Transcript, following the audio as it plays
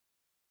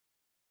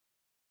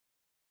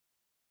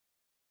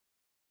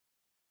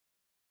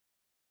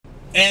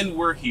And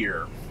we're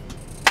here.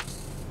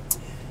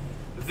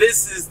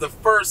 This is the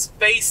first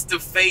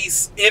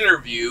face-to-face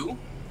interview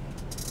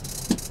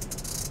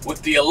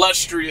with the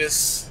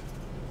illustrious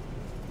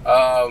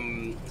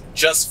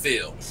Just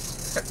Phil.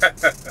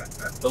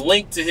 The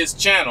link to his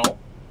channel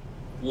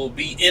will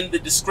be in the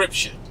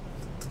description.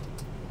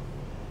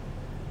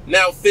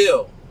 Now,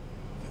 Phil,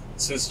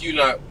 since you're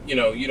not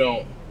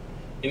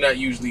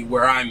usually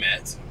where I'm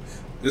at.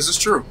 This is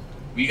true.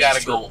 We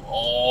gotta go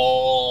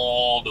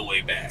all the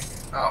way back.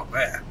 Oh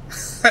man.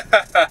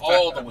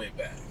 All the way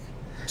back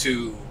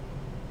to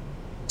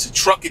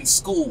trucking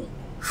school.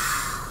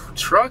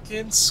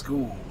 Trucking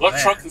school. What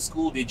trucking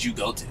school did you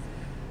go to?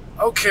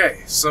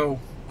 Okay, so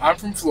I'm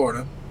from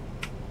Florida.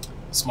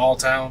 Small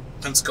town,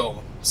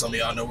 Pensacola. Some of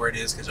y'all know where it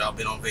is because y'all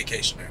been on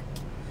vacation there.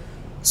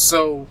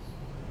 So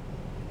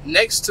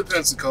next to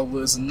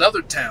Pensacola is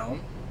another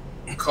town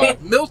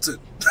called Milton.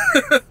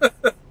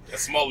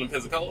 That's smaller than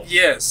Pensacola?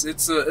 Yes,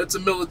 it's a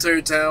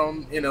military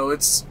town. You know,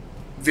 it's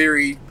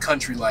very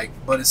country-like,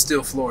 but it's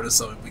still Florida,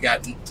 so we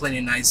got plenty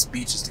of nice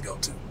beaches to go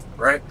to,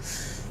 right?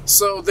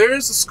 So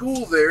there's a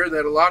school there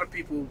that a lot of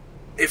people,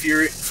 if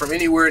you're from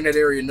anywhere in that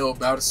area, know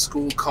about. It's a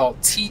school called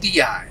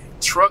TDI,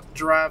 Truck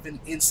Driving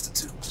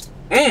Institute.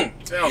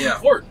 Sounds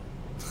important.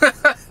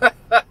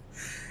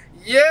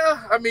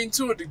 Yeah, I mean,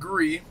 to a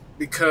degree,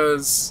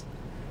 because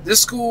this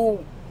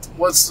school,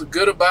 what's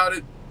good about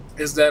it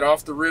is that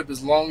off the rip,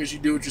 as long as you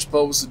do what you're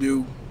supposed to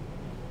do,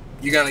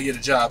 you're going to get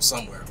a job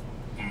somewhere.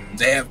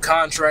 They have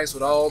contracts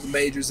with all the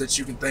majors that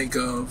you can think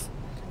of,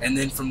 and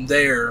then from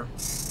there,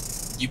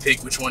 you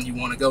pick which one you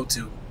want to go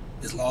to,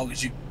 as long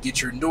as you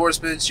get your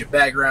endorsements, your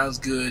background's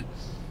good,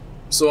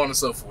 so on and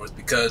so forth,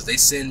 because they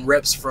send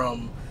reps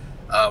from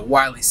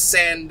Wiley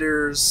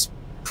Sanders,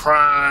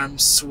 Prime,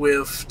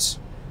 Swift.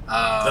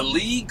 The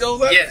league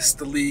goes there? Yes,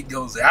 the league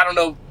goes there. I don't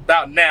know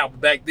about now,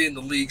 but back then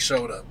the league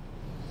showed up.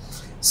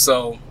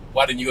 So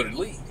why didn't you go to the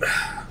league?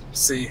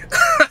 See.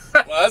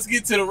 Well, let's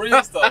get to the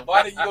real stuff.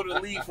 Why didn't you go to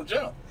the league from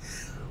jump?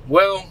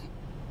 Well,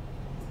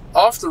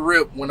 off the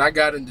rip, when I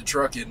got into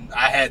trucking,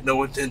 I had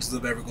no intentions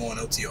of ever going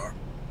OTR.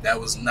 That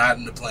was not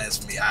in the plans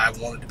for me. I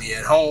wanted to be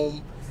at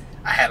home.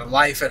 I had a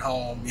life at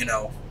home, you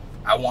know.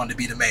 I wanted to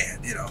be the man,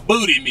 you know.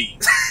 Booty meat.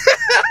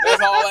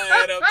 That's all I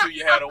had up to.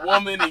 You had a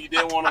woman and you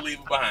didn't want to leave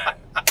her behind.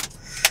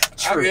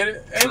 True. I get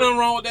it. Ain't nothing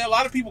wrong with that. A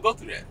lot of people go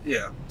through that.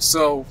 Yeah.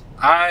 So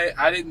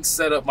I didn't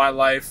set up my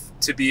life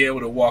to be able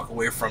to walk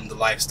away from the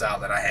lifestyle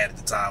that I had at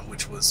the time,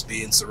 which was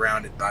being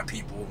surrounded by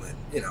people and,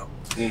 you know,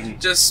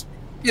 just,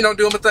 you know,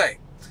 doing my thing.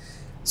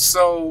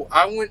 So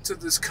I went to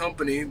this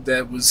company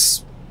that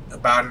was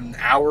about an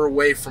hour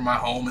away from my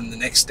home in the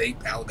next state,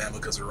 Alabama,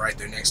 because they're right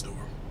there next door.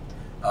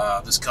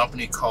 This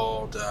company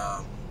called,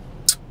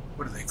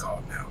 what are they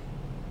called now?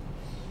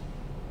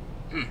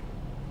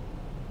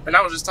 And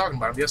I was just talking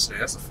about them yesterday.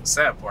 That's the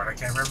sad part. I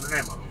can't remember the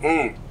name of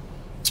them.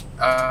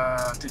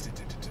 What is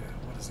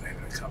the name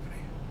of the company?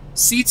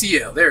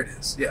 CTL. There it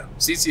is. Yeah,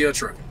 CTL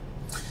Trucking.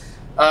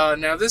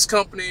 Now, this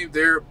company,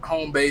 their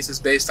home base is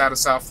based out of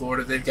South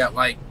Florida. They've got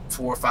like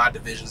 4 or 5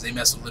 divisions. They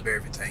mess with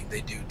everything.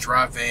 They do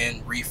dry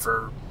van,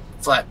 reefer,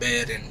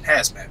 flatbed, and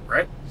hazmat,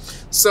 right?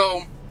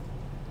 So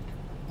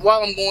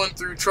while I'm going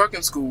through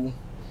trucking school,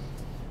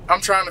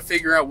 I'm trying to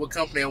figure out what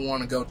company I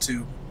want to go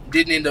to.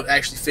 Didn't end up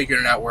actually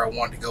figuring out where I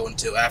wanted to go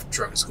until after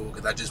trucking school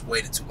because I just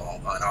waited too long,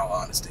 in all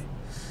honesty.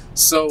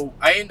 So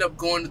I ended up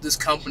going to this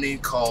company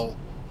called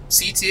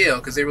CTL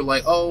because they were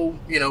like, oh,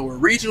 you know, we're a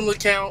regional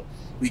account.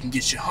 We can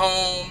get you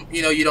home.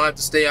 You know, you don't have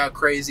to stay out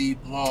crazy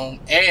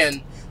long.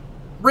 And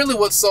really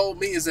what sold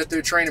me is that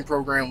their training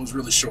program was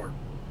really short.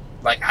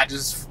 Like,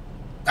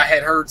 I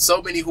had heard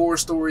so many horror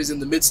stories in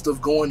the midst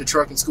of going to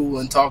trucking school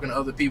and talking to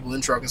other people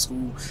in trucking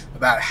school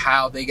about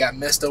how they got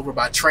messed over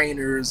by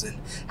trainers and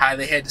how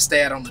they had to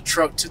stay out on the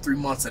truck 2-3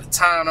 months at a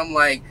time. I'm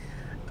like,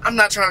 I'm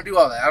not trying to do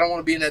all that. I don't want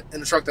to be in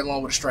the truck that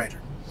long with a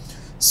stranger.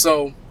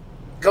 So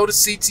go to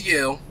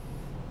CTL,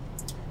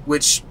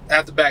 which I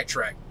have to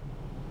backtrack.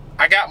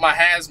 I got my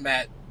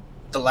hazmat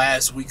the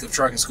last week of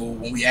trucking school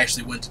when we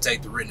actually went to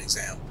take the written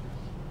exam.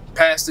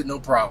 Passed it, no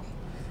problem.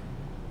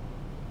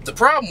 The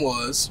problem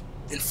was,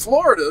 in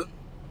Florida,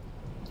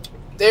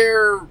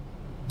 their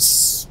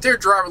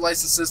driver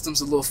license system's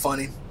a little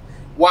funny.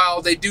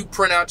 While they do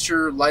print out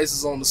your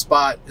license on the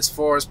spot, as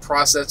far as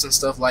processing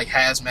stuff like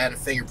hazmat and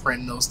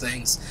fingerprinting those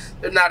things,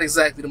 they're not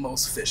exactly the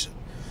most efficient.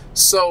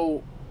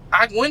 So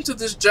I went to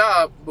this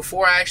job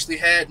before I actually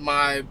had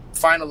my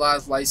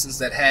finalized license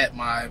that had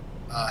my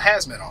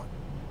hazmat on,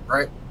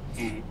 right?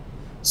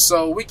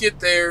 So we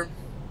get there,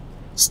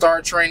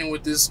 start training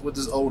with this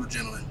older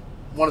gentleman.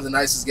 One of the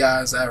nicest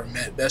guys I ever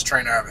met, best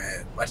trainer I ever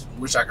had. I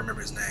wish I could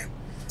remember his name.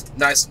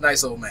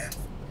 Nice old man.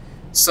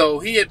 So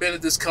he had been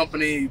at this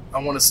company,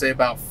 I want to say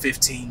about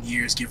 15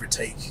 years, give or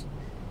take.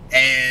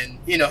 And,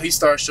 you know, he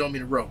started showing me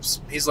the ropes.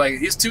 He's like,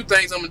 here's 2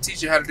 things I'm going to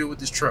teach you how to do with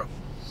this truck.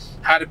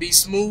 How to be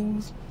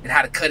smooth and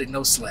how to cut it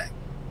no slack.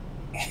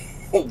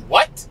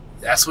 What?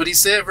 That's what he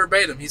said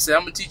verbatim. He said,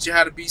 I'm going to teach you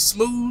how to be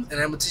smooth and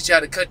I'm going to teach you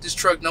how to cut this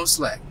truck no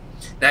slack.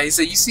 Now he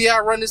said, you see how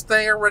I run this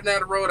thing? I run down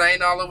the road. I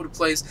ain't all over the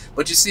place.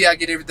 But you see I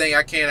get everything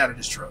I can out of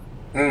this truck.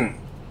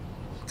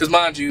 Because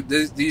mind you,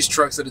 these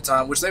trucks at the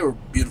time, which they were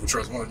beautiful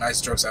trucks, one of the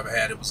nicest trucks I ever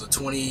had. It was a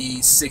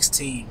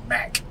 2016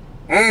 Mac.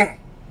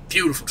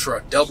 Beautiful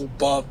truck. Double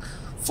bunk,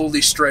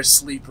 fully stretched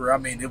sleeper. I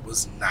mean, it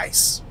was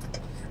nice.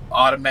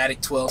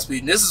 Automatic 12-speed.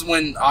 And this is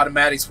when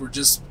automatics were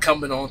just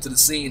coming onto the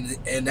scene.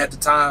 And at the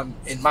time,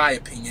 in my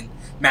opinion,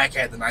 Mac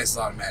had the nicest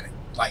automatic.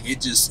 Like,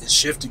 it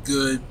shifted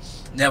good.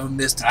 Never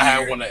missed a gear. I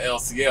had one of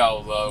LCL.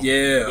 I was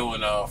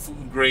doing a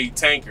food grade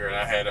tanker, and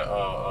I had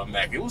a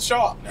Mac. It was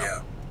sharp. Now.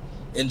 Yeah,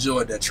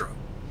 enjoyed that truck.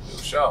 It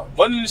was sharp.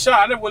 Wasn't in the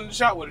shot. I never went in the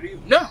shot with it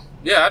either. No,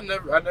 yeah,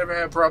 I never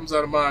had problems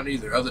out of mine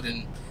either, other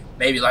than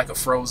maybe like a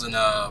frozen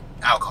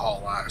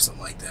alcohol line or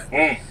something like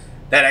that.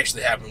 That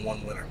actually happened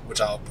one winter, which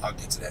I'll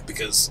get to that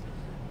because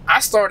I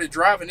started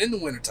driving in the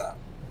wintertime.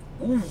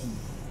 Ooh,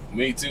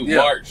 me too. Yeah.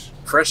 March,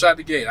 fresh out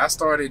the gate. I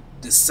started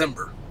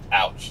December.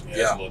 Ouch. Yeah,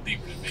 that's a little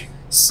deeper than me.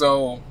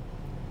 So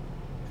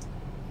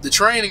the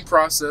training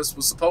process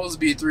was supposed to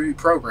be a 3-week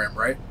program,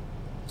 right?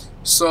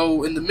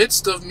 So in the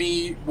midst of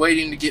me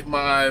waiting to get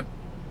my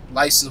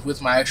license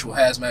with my actual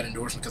hazmat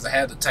endorsement, because I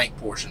had the tank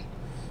portion,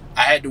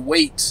 I had to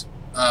wait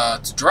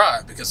to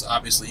drive because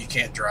obviously you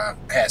can't drive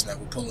hazmat.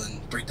 We're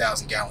pulling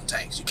 3,000 gallon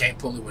tanks. You can't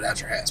pull it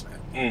without your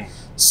hazmat.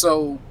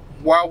 So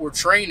while we're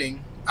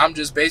training, I'm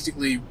just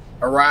basically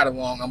a ride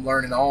along. I'm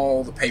learning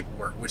all the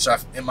paperwork, which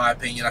in my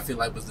opinion, I feel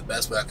like was the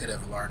best way I could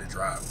ever learn to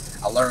drive.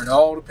 I learned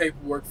all the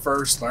paperwork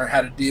first, learned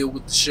how to deal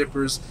with the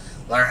shippers,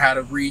 learn how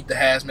to read the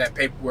hazmat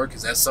paperwork,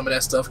 because some of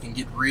that stuff can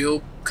get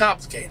real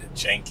complicated.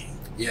 Janky.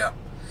 Yeah.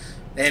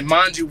 And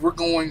mind you, we're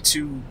going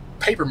to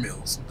paper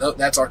mills.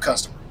 That's our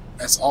customer.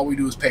 That's all we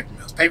do is paper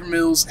mills. Paper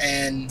mills,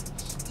 and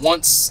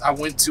once I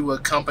went to a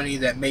company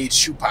that made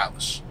shoe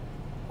polish.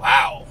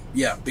 Wow.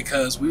 Yeah,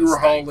 because we were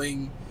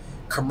hauling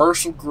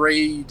commercial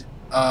grade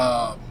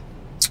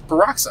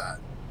peroxide,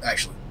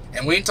 actually.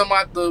 And we ain't talking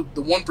about the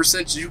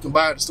 1% you can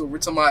buy at the store. We're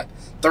talking about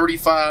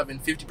 35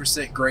 and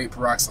 50% grade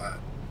peroxide.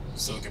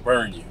 So it can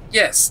burn you.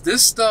 Yes,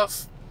 this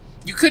stuff,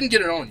 you couldn't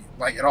get it on you,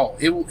 like, at all.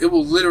 It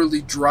will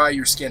literally dry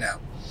your skin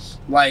out.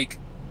 Like,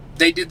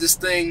 they did this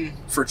thing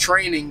for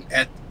training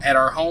at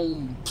our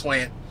home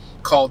plant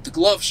called the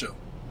glove show.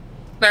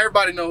 Now,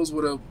 everybody knows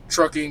what a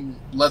trucking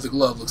leather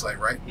glove looks like,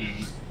 right?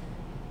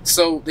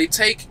 So they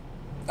take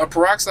a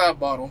peroxide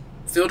bottle,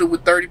 filled it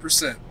with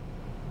 30%,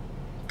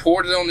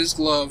 poured it on this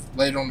glove,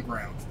 laid it on the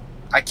ground.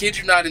 I kid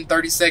you not, in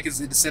 30 seconds,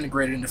 it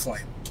disintegrated into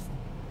flame.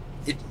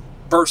 It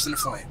burst into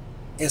flame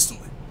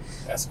instantly.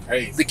 That's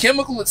crazy. The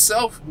chemical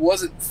itself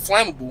wasn't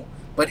flammable,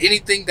 but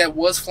anything that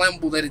was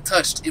flammable that it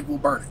touched, it will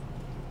burn it.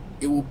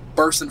 It will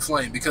burst into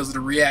flame because of the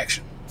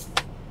reaction.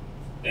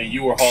 And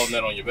you were hauling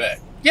that on your back?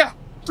 Yeah,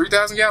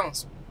 3,000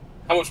 gallons.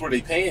 How much were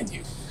they paying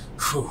you?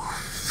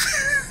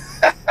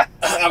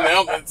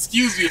 I mean,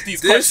 excuse me if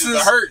these questions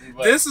are hurting.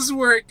 But this is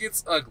where it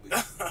gets ugly.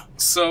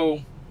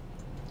 So,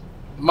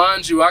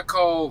 mind you, I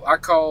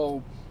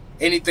call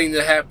anything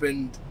that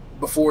happened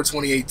before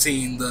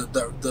 2018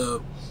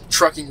 the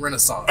trucking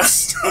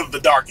renaissance. The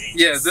dark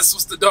ages. Yeah, this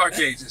was the dark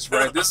ages,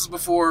 right? This is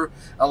before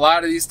a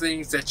lot of these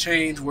things that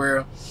change,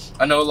 where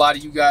I know a lot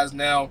of you guys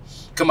now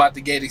come out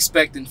the gate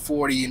expecting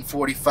 40 and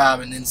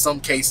 45 and in some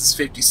cases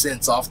 50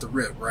 cents off the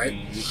rip, right?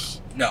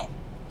 No.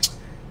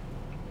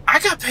 I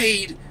got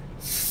paid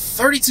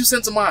 32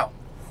 cents a mile.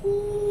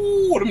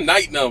 Ooh, them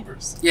night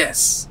numbers.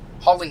 Yes.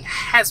 Hauling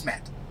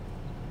hazmat.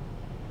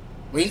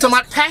 We ain't talking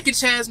about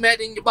package hazmat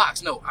in your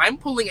box. No, I'm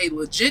pulling a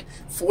legit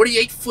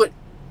 48-foot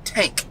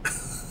tank.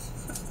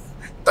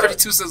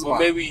 32 cents a mile.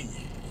 Maybe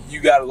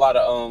you got a lot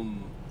of,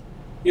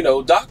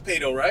 dock pay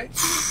though, right?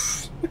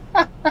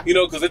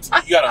 Because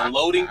you got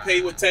unloading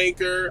pay with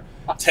tanker,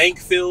 tank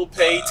fill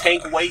pay,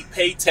 tank weight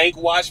pay, tank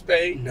wash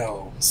pay.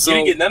 No. So, you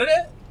didn't get none of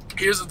that?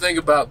 Here's the thing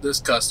about this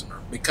customer.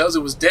 Because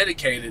it was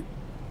dedicated,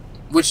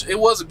 which it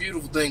was a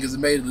beautiful thing because it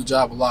made the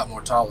job a lot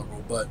more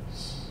tolerable, but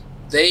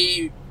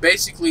they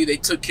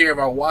took care of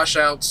our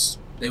washouts.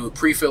 They would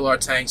pre-fill our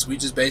tanks. We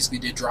just basically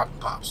did drop and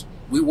pops.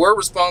 We were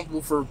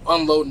responsible for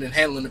unloading and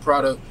handling the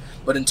product,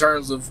 but in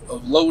terms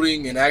of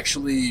loading and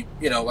actually,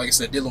 like I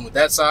said, dealing with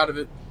that side of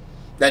it,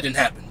 that didn't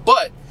happen.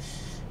 But,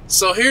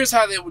 so here's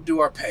how they would do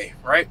our pay,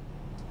 right?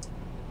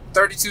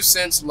 32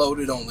 cents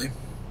loaded only.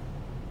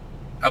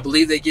 I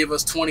believe they give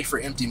us 20 for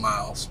empty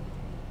miles.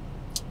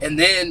 And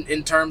then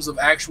in terms of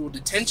actual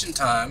detention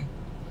time,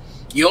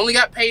 you only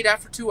got paid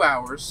after 2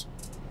 hours.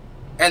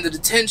 And the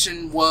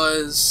detention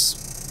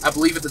was, I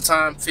believe at the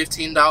time,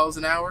 $15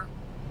 an hour.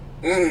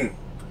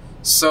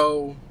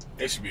 So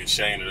they should be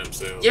ashamed of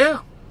themselves. Yeah.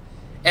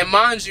 And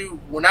mind you,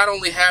 we're not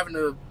only having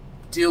to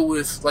deal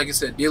with, like I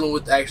said, dealing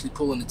with actually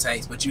pulling the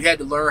tanks, but you had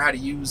to learn how to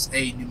use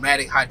a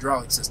pneumatic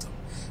hydraulic system.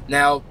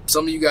 Now,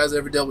 some of you guys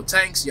ever dealt with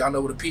tanks, y'all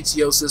know what a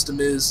PTO system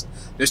is.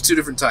 There's two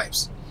different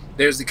types.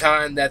 There's the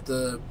kind that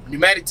the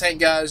pneumatic tank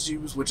guys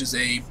use, which is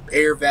a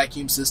air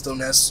vacuum system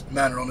that's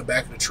mounted on the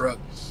back of the truck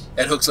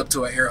that hooks up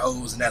to an air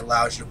hose, and that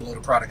allows you to blow the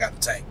product out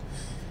the tank.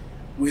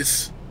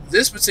 With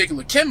this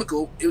particular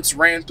chemical, it's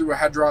ran through a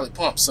hydraulic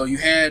pump. So you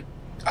had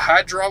a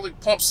hydraulic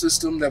pump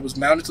system that was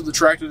mounted to the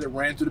tractor that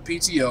ran through the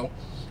PTO.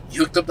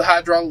 You hooked up the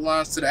hydraulic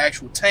lines to the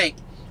actual tank,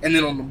 and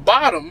then on the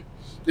bottom,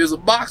 there's a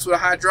box with a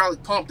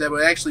hydraulic pump that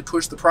would actually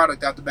push the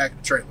product out the back of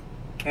the trailer.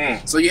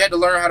 So you had to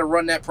learn how to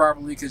run that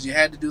properly because you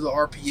had to do the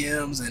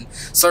RPMs, and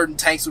certain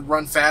tanks would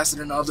run faster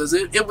than others.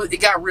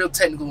 It got real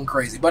technical and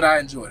crazy, but I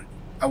enjoyed it.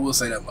 I will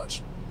say that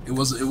much. It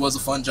was a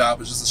fun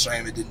job. It's just a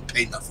shame it didn't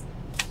pay nothing.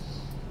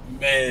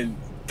 Man,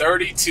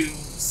 32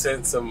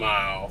 cents a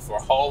mile for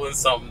hauling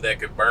something that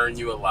could burn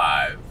you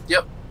alive.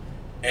 Yep.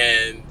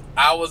 And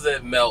I was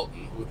at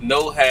Melton with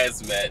no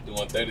hazmat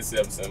doing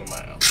 37 cents a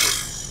mile.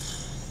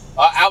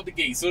 Out the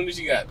gate as soon as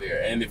you got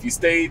there. And if you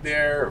stayed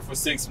there for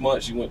 6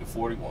 months, you went to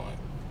 41.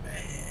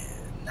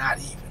 Not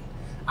even.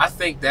 I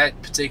think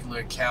that particular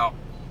account,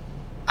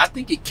 I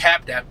think it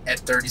capped at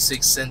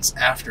 36 cents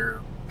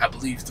after, I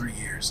believe, 3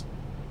 years.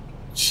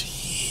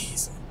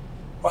 Jeez.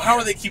 Well, how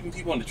are they keeping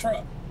people in the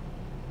truck?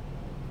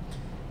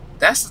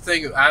 That's the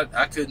thing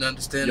I couldn't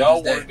understand.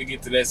 Y'all wanted to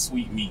get to that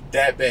sweet meat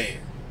that bad.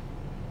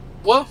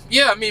 Well,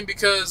 yeah, I mean,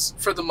 because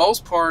for the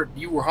most part,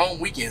 you were home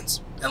weekends.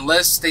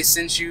 Unless they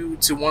sent you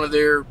to one of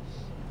their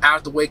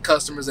out-the-way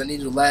customers that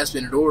needed a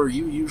last-minute order,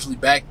 you usually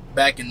back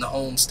in the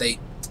home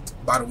state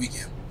by the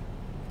weekend.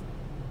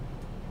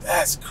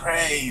 That's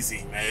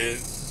crazy, man.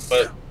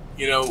 But,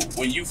 you know,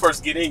 when you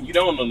first get in, you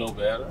don't know no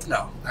better.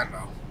 No, not at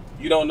all.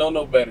 You don't know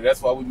no better.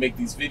 That's why we make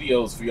these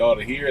videos for y'all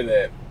to hear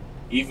that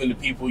even the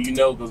people you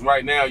know, because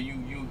right now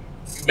you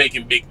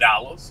making big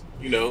dollars,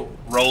 you know,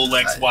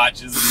 Rolex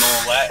watches and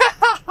all that.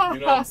 You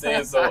know what I'm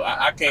saying? So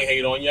I can't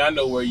hate on you. I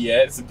know where you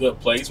at. It's a good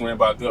place, ran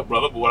by a good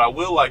brother. But what I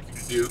will like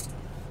you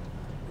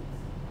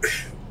to do,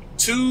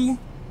 to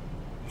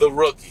the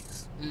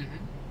rookies,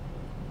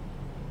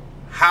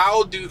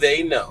 how do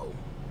they know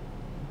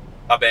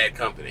a bad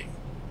company?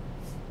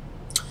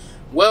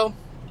 Well,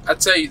 I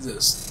tell you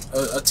this,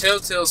 a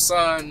telltale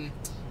sign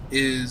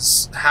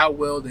is how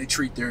well they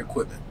treat their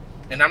equipment.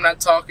 And I'm not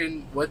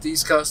talking what a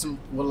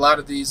lot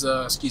of these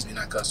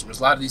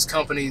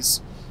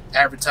companies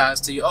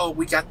advertise to you. Oh,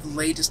 we got the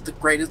latest, the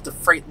greatest, the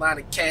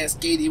Freightliner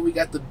Cascadia, we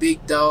got the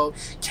big dog,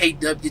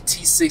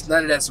 KWT6,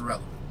 none of that's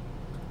irrelevant.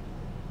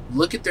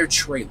 Look at their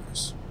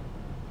trailers.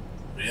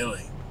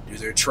 Really? Do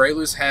their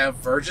trailers have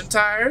virgin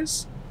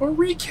tires or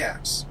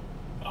recaps?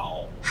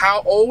 Oh.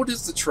 How old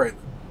is the trailer?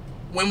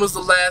 When was the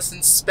last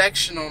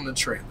inspection on the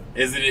trailer?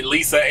 Is it at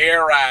least an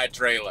air ride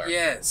trailer?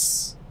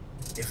 Yes.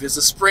 If it's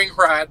a spring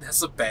ride,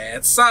 that's a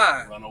bad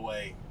sign. Run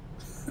away.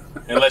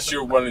 Unless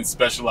you're running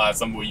Specialized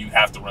somewhere you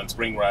have to run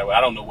spring ride. I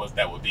don't know what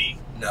that would be.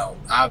 No,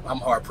 I'm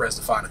hard pressed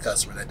to find a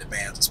customer that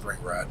demands a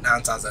spring ride.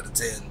 9 times out of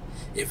 10,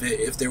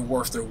 if they're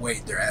worth their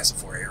weight, they're asking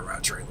for an air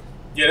ride trailer.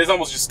 Yeah, it's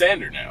almost just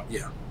standard now.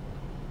 Yeah.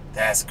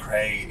 That's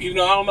crazy. Even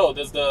though I don't know,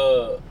 does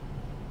the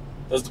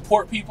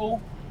port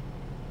people?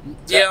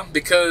 Yeah,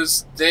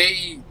 because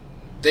that's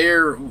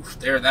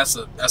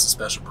a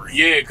special breed.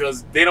 Yeah,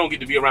 because they don't get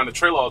to be around the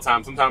trailer all the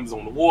time. Sometimes it's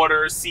on the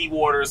water,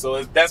 seawater.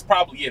 So that's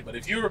probably it. But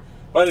if you're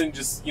running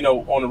just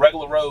on a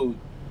regular road,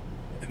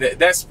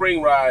 that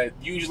spring ride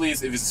usually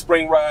is, if it's a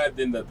spring ride,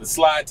 then the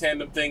slide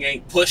tandem thing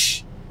ain't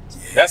push. Yeah.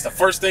 That's the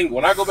first thing.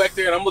 When I go back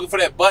there and I'm looking for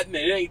that button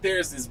and it ain't there,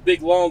 it's this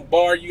big long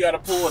bar you got to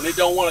pull and they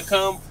don't want to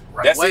come.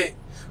 That's it.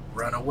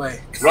 Run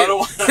away. Run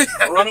away.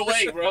 Run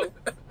away, bro.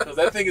 Because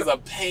that thing is a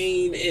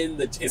pain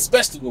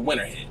especially when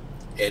winter hit.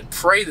 And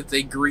pray that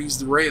they grease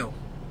the rail.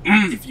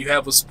 If you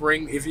have a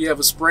spring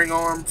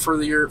arm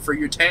for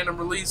your tandem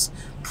release,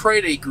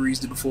 pray they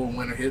greased it before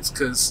winter hits,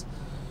 because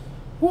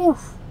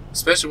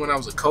especially when I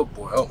was a Coke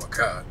boy, oh my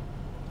god.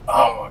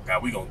 Oh my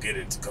god, we're gonna get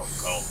into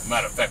Coca-Cola.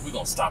 Matter of fact, we're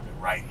gonna stop it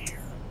right here.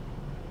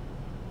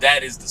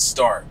 That is the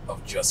start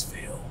of Just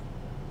Phil.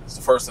 It's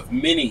the first of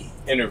many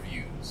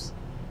interviews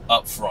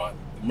up front.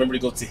 Remember to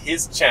go to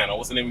his channel.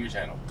 What's the name of your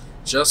channel?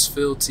 Just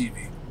Phil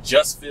TV.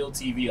 Just Phil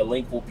TV. A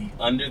link will be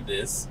under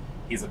this.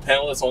 He's a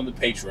panelist on the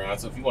Patreon,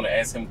 so if you want to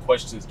ask him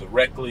questions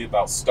directly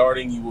about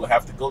starting, you will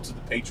have to go to the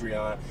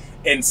Patreon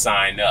and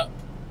sign up.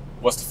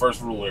 What's the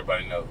first rule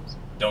everybody knows?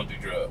 Don't do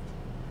drugs.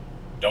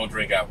 Don't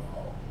drink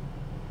alcohol.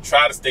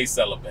 Try to stay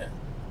celibate.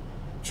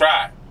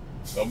 Try.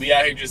 Don't be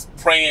out here just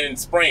praying and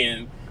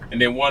spraying and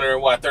then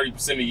wondering why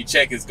 30% of your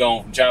check is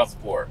gone from child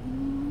support.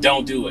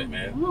 Don't do it,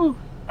 man.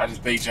 I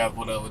just paid child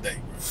support the other day,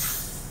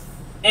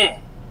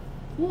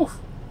 bro.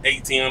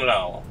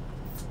 $1,800.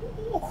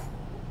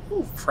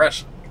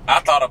 Pressure. I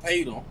thought I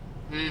paid them,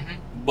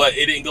 but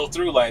it didn't go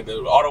through. Like the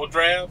auto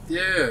draft,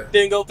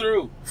 didn't go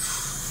through.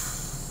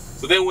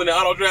 So then when the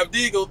auto draft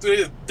did go through,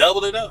 they just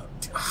doubled it up.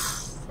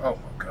 Oh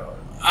my god.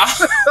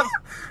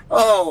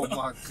 Oh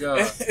my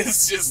god.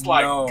 It's just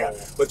like, God.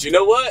 But you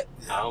know what?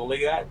 I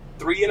only got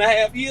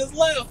 3.5 years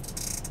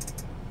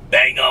left.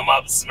 Bang on my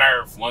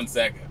Smurf. 1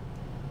 second.